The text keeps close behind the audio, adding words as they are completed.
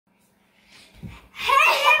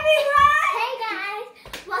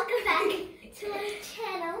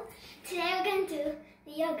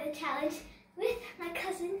the challenge with my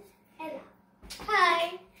cousin Ella.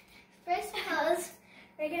 Hi! First pose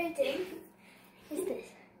we're gonna do is this.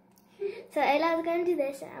 So Ella's gonna do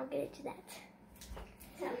this and I'm gonna do that.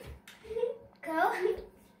 So, go,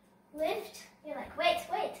 lift. You're like, wait,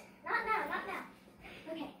 not now.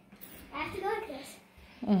 Okay, I have to go like this.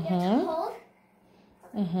 You have to hold.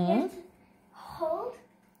 You have to hold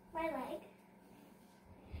my leg.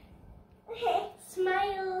 Okay,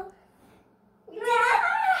 smile.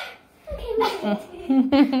 Okay, that one.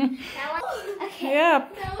 Okay. Yeah,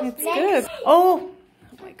 it's good. Oh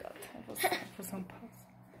my God, I was on pause.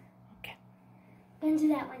 Okay. I'm gonna do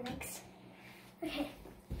that one next. Okay,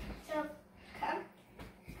 so come,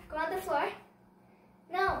 go on the floor.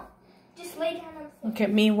 No, just lay down on the floor. Okay,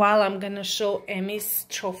 meanwhile, I'm gonna show Emmy's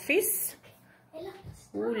trophies. Ella,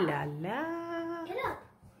 stop. Ooh la la. Get up.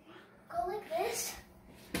 Go like this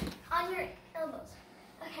on your elbows.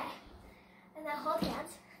 Okay, and then hold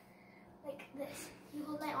hands like this. You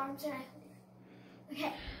hold my arms and I hold you.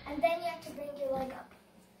 Okay, and then you have to bring your leg up.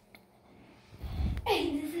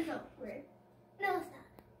 Hey, this is awkward. No, it's not.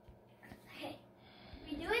 Okay,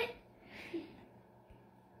 we do it.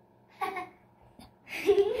 I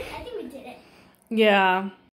think we did it. Yeah.